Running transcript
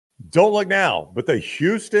Don't look now, but the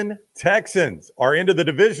Houston Texans are into the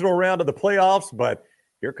divisional round of the playoffs, but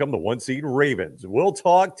here come the one-seed Ravens. We'll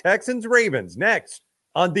talk Texans-Ravens next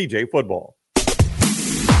on DJ Football.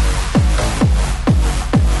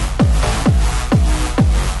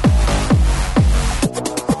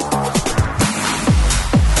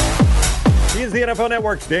 He is the NFL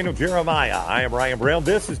Network's Daniel Jeremiah. I am Ryan Brown.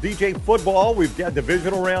 This is DJ Football. We've got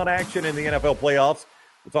divisional round action in the NFL playoffs.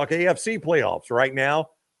 We'll talk AFC playoffs right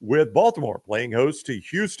now with Baltimore playing host to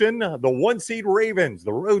Houston, the one-seed Ravens,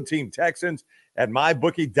 the road team Texans at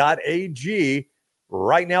mybookie.ag.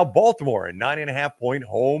 Right now, Baltimore, a 9.5-point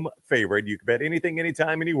home favorite. You can bet anything,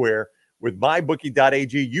 anytime, anywhere with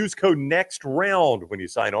mybookie.ag. Use code NEXTROUND when you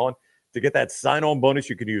sign on to get that sign-on bonus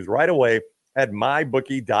you can use right away at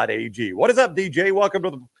mybookie.ag. What is up, DJ? Welcome to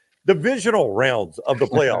the divisional rounds of the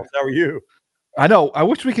playoffs. How are you? I know. I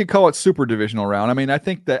wish we could call it super divisional round. I mean, I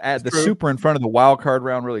think that the super in front of the wild card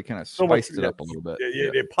round really kind of spiced it up a little bit.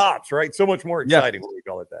 It pops, right? So much more exciting when we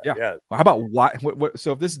call it that. Yeah. Well, how about what?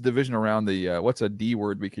 So if this is divisional round, what's a D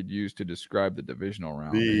word we could use to describe the divisional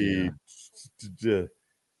round?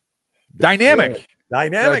 Dynamic.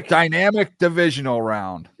 Dynamic. Dynamic divisional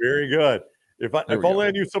round. Very good. If only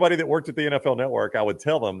I knew somebody that worked at the NFL Network, I would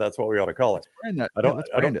tell them that's what we ought to call it. Let's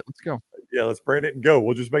brand it. Let's go. Yeah, let's brand it and go.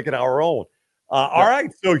 We'll just make it our own. All right,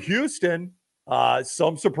 so Houston,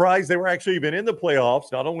 some surprise they were actually even in the playoffs.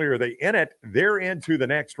 Not only are they in it, they're into the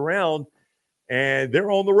next round, and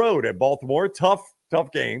they're on the road at Baltimore. Tough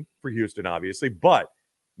game for Houston, obviously, but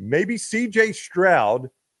maybe C.J. Stroud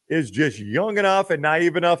is just young enough and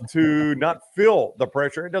naive enough to not feel the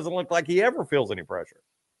pressure. It doesn't look like he ever feels any pressure.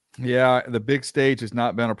 Yeah, the big stage has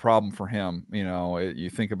not been a problem for him. You know, you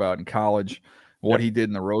think about in college – what he did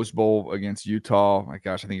in the Rose Bowl against Utah. My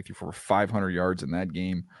gosh, I think he threw for 500 yards in that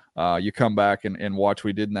game. You come back and watch what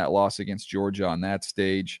he did in that loss against Georgia on that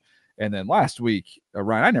stage. And then last week,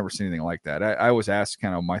 Ryan, I never seen anything like that. I was asked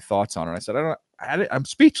kind of my thoughts on it. I said, I'm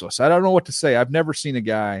speechless. I don't know what to say. I've never seen a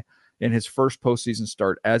guy in his first postseason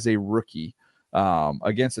start as a rookie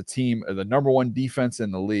against a team, the number one defense in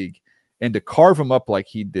the league, and to carve him up like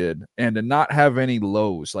he did and to not have any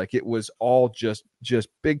lows. Like it was all just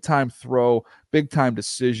big time throw, big time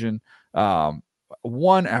decision,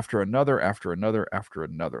 one after another.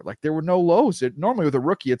 Like there were no lows. Normally with a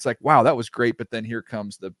rookie, it's like, wow, that was great. But then here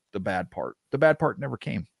comes the bad part. The bad part never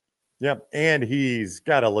came. Yep. And he's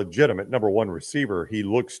got a legitimate number one receiver. He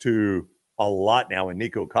looks to a lot now in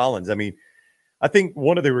Nico Collins. I mean, I think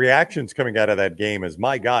one of the reactions coming out of that game is,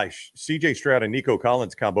 my gosh, C.J. Stroud and Nico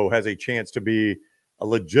Collins combo has a chance to be a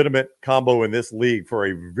legitimate combo in this league for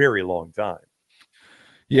a very long time.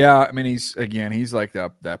 Yeah, I mean, he's like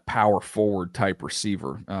that power forward type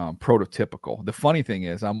receiver, prototypical. The funny thing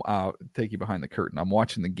is, I'll take you behind the curtain. I'm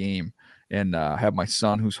watching the game and have my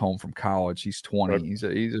son who's home from college. He's 20. Right.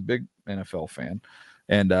 He's a big NFL fan.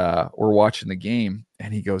 And we're watching the game,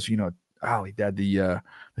 and he goes, Ollie, Dad, the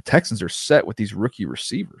Texans are set with these rookie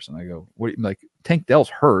receivers. And I go, what? Like, Tank Dell's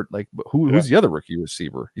hurt. Like, who's the other rookie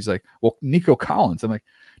receiver? He's like, well, Nico Collins. I'm like,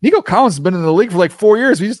 Nico Collins has been in the league for like 4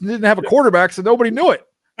 years. We just didn't have a quarterback, so nobody knew it.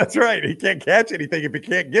 That's right. He can't catch anything if he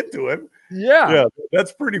can't get to him. Yeah,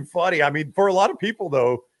 that's pretty funny. I mean, for a lot of people,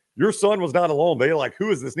 though, your son was not alone. They're like,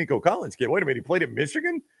 who is this Nico Collins kid? Wait a minute, he played at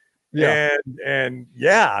Michigan? Yeah. And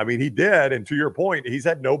I mean, he did. And to your point, he's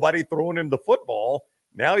had nobody throwing him the football.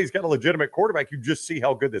 Now he's got a legitimate quarterback. You just see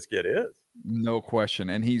how good this kid is. No question.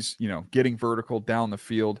 And he's, getting vertical down the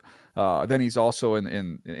field. Then he's also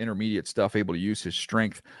in intermediate stuff, able to use his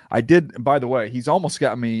strength. By the way, he's almost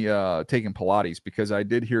got me taking Pilates, because I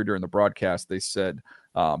did hear during the broadcast, they said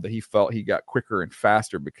that he felt he got quicker and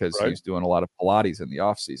faster because he's doing a lot of Pilates in the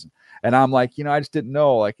off season. And I'm like, I just didn't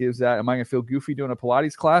know, like, am I going to feel goofy doing a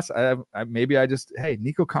Pilates class? Hey,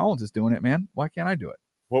 Nico Collins is doing it, man. Why can't I do it?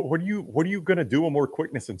 What are you going to do with more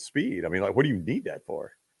quickness and speed? I mean, like, what do you need that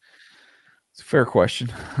for? It's a fair question.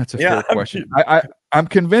 That's a fair question. I'm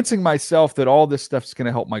convincing myself that all this stuff is going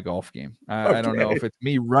to help my golf game. I don't know if it's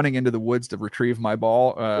me running into the woods to retrieve my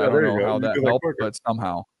ball. I don't know how that helps, but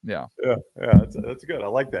somehow, yeah. That's good. I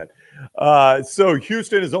like that. So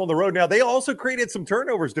Houston is on the road now. They also created some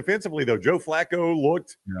turnovers defensively, though. Joe Flacco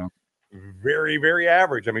looked very, very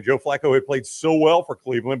average. I mean, Joe Flacco had played so well for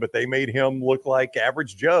Cleveland, but they made him look like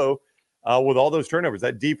average Joe with all those turnovers.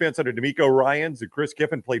 That defense under DeMeco Ryans and Chris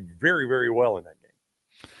Kiffin played very, very well in that game.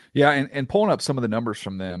 Yeah, and pulling up some of the numbers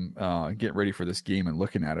from them, getting ready for this game and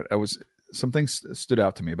looking at it, some things stood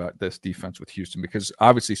out to me about this defense with Houston, because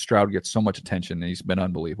obviously Stroud gets so much attention and he's been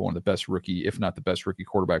unbelievable. One of the best rookie, if not the best rookie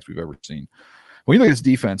quarterbacks we've ever seen. When you look at this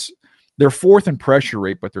defense, they're fourth in pressure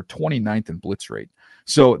rate, but they're 29th in blitz rate.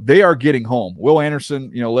 So they are getting home. Will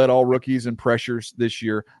Anderson, led all rookies in pressures this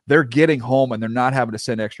year. They're getting home and they're not having to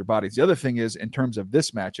send extra bodies. The other thing is, in terms of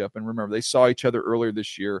this matchup, and remember, they saw each other earlier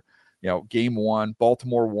this year, game one,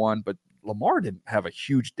 Baltimore won, but Lamar didn't have a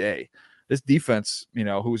huge day. This defense,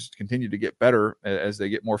 who's continued to get better as they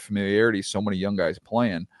get more familiarity, so many young guys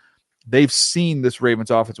playing, they've seen this Ravens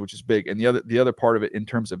offense, which is big. And the other part of it, in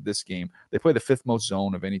terms of this game, they play the 5th most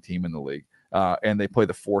zone of any team in the league. And they play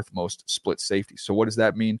the 4th most split safety. So what does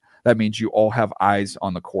that mean? That means you all have eyes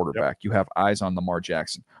on the quarterback. Yep. You have eyes on Lamar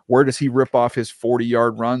Jackson. Where does he rip off his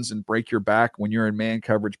 40-yard runs and break your back? When you're in man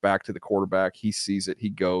coverage back to the quarterback, he sees it, he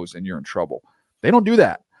goes, and you're in trouble. They don't do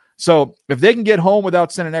that. So if they can get home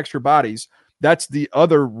without sending extra bodies, that's the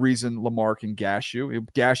other reason Lamar can gash you. He'll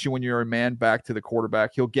gash you when you're a man back to the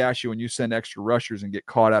quarterback. He'll gash you when you send extra rushers and get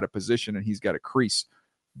caught out of position and he's got a crease.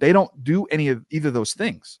 They don't do any of either of those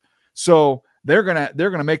things. So they're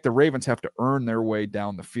gonna make the Ravens have to earn their way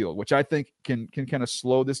down the field, which I think can kind of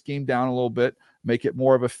slow this game down a little bit, make it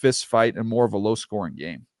more of a fist fight and more of a low-scoring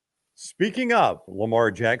game. Speaking of Lamar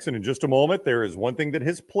Jackson, in just a moment, there is one thing that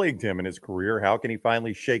has plagued him in his career. How can he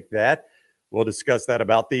finally shake that? We'll discuss that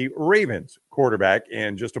about the Ravens quarterback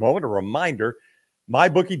in just a moment. A reminder,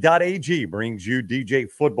 MyBookie.ag brings you DJ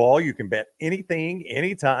football. You can bet anything,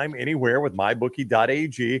 anytime, anywhere with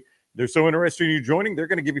MyBookie.ag. They're so interested in you joining, they're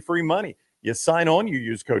going to give you free money. You sign on, you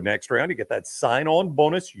use code NEXTROUND, you get that sign-on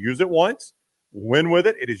bonus. Use it once, win with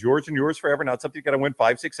it. It is yours and yours forever. Not something you got to win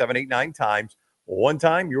 5, 6, 7, 8, 9 times. One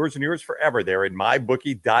time, yours and yours forever. They're in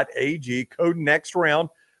MyBookie.ag. Code NEXTROUND.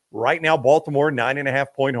 Right now, Baltimore,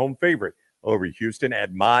 9.5-point home favorite over Houston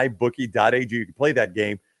at MyBookie.ag. You can play that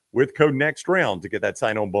game with code NEXTROUND to get that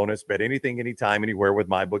sign-on bonus. Bet anything, anytime, anywhere with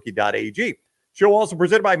MyBookie.ag. Show also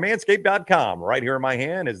presented by Manscaped.com. Right here in my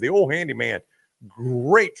hand is the old handyman.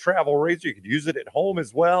 Great travel razor. You could use it at home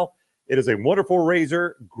as well. It is a wonderful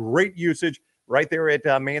razor. Great usage right there at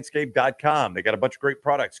Manscaped.com. They got a bunch of great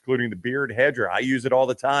products, including the Beard Hedger. I use it all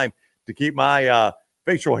the time to keep my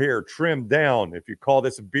facial hair trimmed down. If you call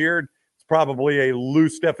this a beard, it's probably a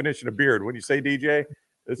loose definition of beard. When you say, DJ?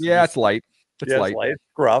 It's light. It's light. It's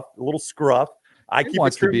scruff, a little scruff. It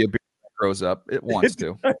wants to be a beard that grows up. It wants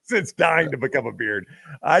to. It's dying to become a beard.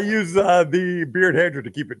 I use the Beard Hedger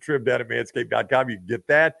to keep it trimmed down at Manscaped.com. You can get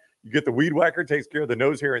that. You get the Weed Whacker, takes care of the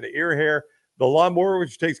nose hair and the ear hair. The Lawnmower,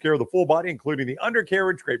 which takes care of the full body, including the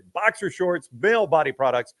undercarriage, great boxer shorts, male body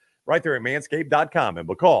products, right there at Manscaped.com. And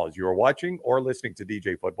because you are watching or listening to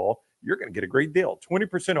DJ Football, you're going to get a great deal.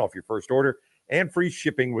 20% off your first order and free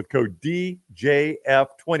shipping with code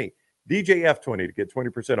DJF20. DJF20 to get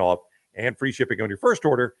 20% off and free shipping on your first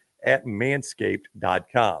order at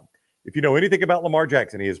Manscaped.com. If you know anything about Lamar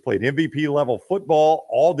Jackson, he has played MVP-level football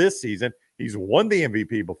all this season. He's won the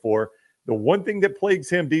MVP before. The one thing that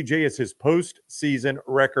plagues him, DJ, is his postseason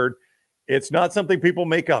record. It's not something people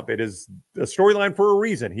make up. It is a storyline for a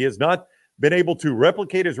reason. He has not been able to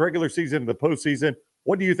replicate his regular season in the postseason.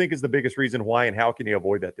 What do you think is the biggest reason why, and how can he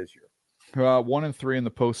avoid that this year? 1-3 in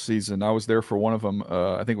the postseason. I was there for one of them.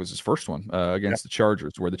 I think it was his first one against the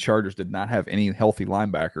Chargers, where the Chargers did not have any healthy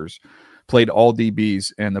linebackers, played all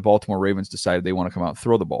DBs, and the Baltimore Ravens decided they want to come out and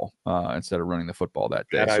throw the ball instead of running the football that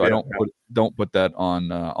day. So I don't put that on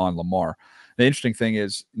Lamar. The interesting thing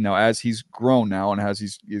is, as he's grown now and as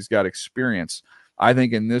he's got experience, I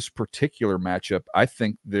think in this particular matchup, I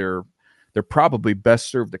think they're probably best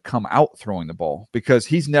served to come out throwing the ball because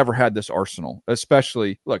he's never had this arsenal.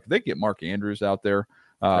 Especially, look, they get Mark Andrews out there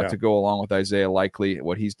to go along with Isaiah Likely.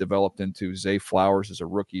 What he's developed into, Zay Flowers as a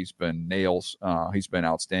rookie, he's been nails. He's been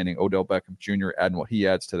outstanding. Odell Beckham Jr. adding what he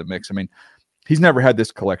adds to the mix. I mean, he's never had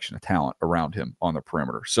this collection of talent around him on the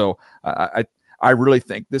perimeter. So I really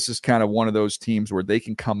think this is kind of one of those teams where they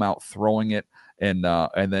can come out throwing it and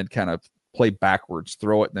then kind of play backwards,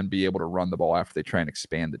 throw it, and then be able to run the ball after they try and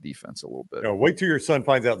expand the defense a little bit. Wait till your son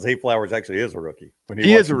finds out Zay Flowers actually is a rookie. When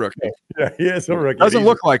he is a rookie. Yeah, he is a rookie. Doesn't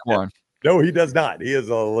look like one. No, he does not. He is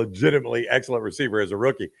a legitimately excellent receiver as a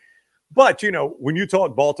rookie. But, when you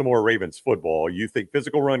talk Baltimore Ravens football, you think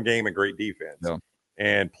physical run game and great defense. No.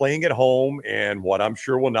 And playing at home and what I'm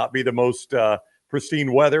sure will not be the most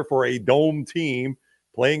pristine weather for a dome team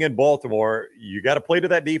playing in Baltimore, you got to play to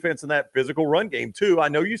that defense and that physical run game too. I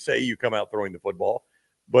know you say you come out throwing the football,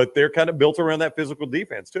 but they're kind of built around that physical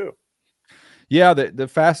defense too. Yeah, the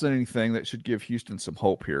fascinating thing that should give Houston some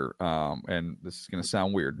hope here, and this is going to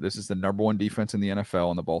sound weird, this is the number one defense in the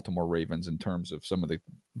NFL in the Baltimore Ravens in terms of some of the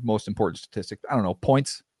most important statistics. I don't know,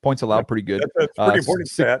 points allowed, pretty good. That's pretty important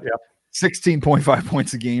stat, yeah. 16.5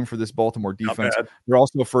 points a game for this Baltimore defense. They're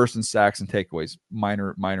also first in sacks and takeaways,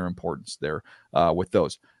 minor importance there with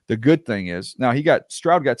those. The good thing is now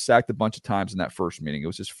Stroud got sacked a bunch of times in that first meeting. It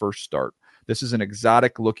was his first start. This is an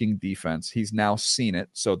exotic looking defense. He's now seen it,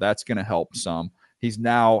 so that's going to help some. He's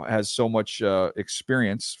now has so much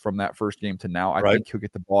experience from that first game to now. I think he'll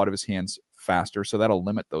get the ball out of his hands faster, so that'll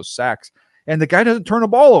limit those sacks. And the guy doesn't turn the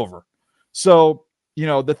ball over. So,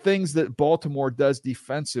 the things that Baltimore does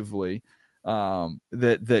defensively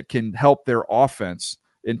that can help their offense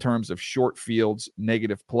in terms of short fields,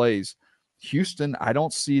 negative plays, Houston, I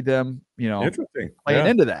don't see them, playing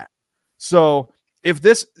into that. So if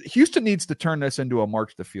Houston needs to turn this into a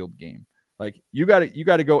march the field game. Like you got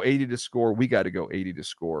to go 80 to score. We got to go 80 to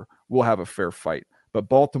score. We'll have a fair fight. But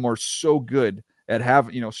Baltimore's so good at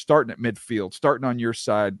starting at midfield, starting on your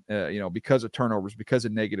side, because of turnovers, because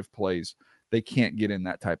of negative plays, they can't get in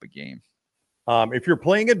that type of game. If you're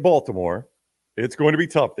playing in Baltimore, it's going to be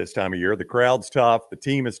tough this time of year. The crowd's tough, the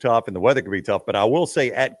team is tough, and the weather can be tough. But I will say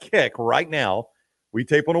at kick right now, we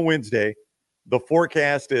tape on a Wednesday. The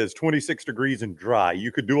forecast is 26 degrees and dry.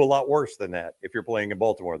 You could do a lot worse than that if you're playing in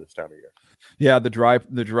Baltimore this time of year. Yeah, the dry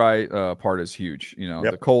part is huge.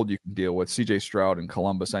 The cold you can deal with. C.J. Stroud in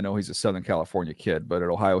Columbus, I know he's a Southern California kid, but at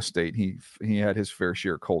Ohio State, he had his fair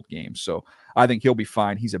share of cold games. So I think he'll be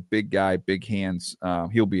fine. He's a big guy, big hands.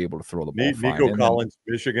 He'll be able to throw the ball fine. Nico Collins,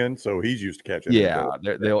 Michigan, so he's used to catching. Yeah,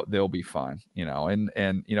 they'll be fine. And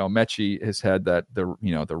Mechie has had the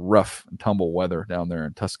rough and tumble weather down there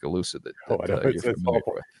in Tuscaloosa that you're familiar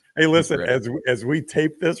with. Hey, listen, as we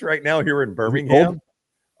tape this right now here in Birmingham.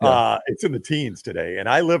 It's in the teens today, and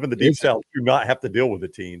I live in the deep south. Do not have to deal with the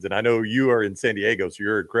teens, and I know you are in San Diego, so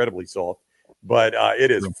you're incredibly soft. But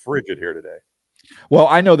it is frigid here today. Well,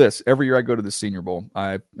 I know this. Every year I go to the Senior Bowl,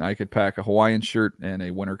 I could pack a Hawaiian shirt and a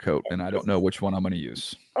winter coat, and I don't know which one I'm going to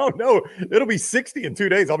use. Oh no, it'll be 60 in 2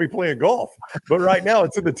 days. I'll be playing golf, but right now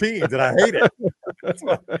it's in the teens, and I hate it. That's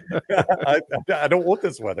why I don't want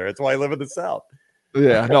this weather. That's why I live in the south.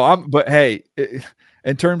 Yeah, no, but hey.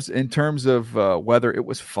 In terms of weather, it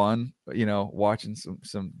was fun, watching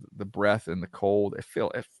some the breath and the cold.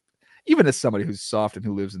 Even as somebody who's soft and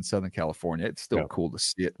who lives in Southern California, it's still cool to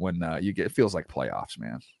see it when it feels like playoffs,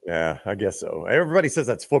 man. Yeah, I guess so. Everybody says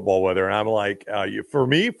that's football weather, and I'm like, for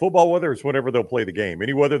me, football weather is whenever they'll play the game.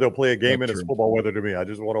 Any weather they'll play a game in is football weather to me. I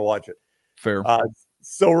just want to watch it. Fair.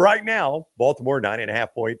 So right now, Baltimore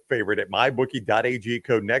 9.5-point favorite at mybookie.ag.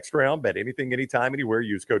 Code next round. Bet anything, anytime, anywhere.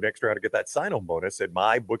 Use code next round to get that sign-on bonus at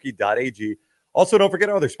mybookie.ag. Also, don't forget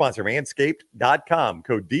our other sponsor, manscaped.com.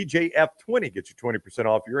 Code DJF20 gets you 20%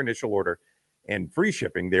 off your initial order and free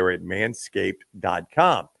shipping there at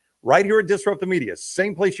manscaped.com. Right here at Disrupt the Media,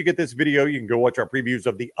 same place you get this video. You can go watch our previews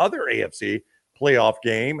of the other AFC playoff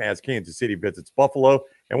game as Kansas City visits Buffalo,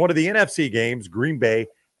 and one of the NFC games, Green Bay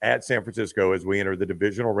at San Francisco, as we enter the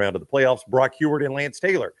divisional round of the playoffs. Brock Heward and Lance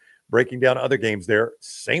Taylor breaking down other games there.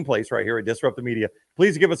 Same place right here at Disrupt the Media.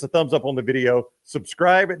 Please give us a thumbs up on the video.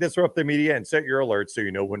 Subscribe at Disrupt the Media and set your alerts so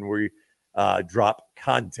you know when we drop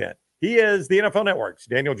content. He is the NFL Network's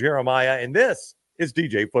Daniel Jeremiah, and this is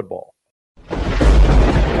DJ Football.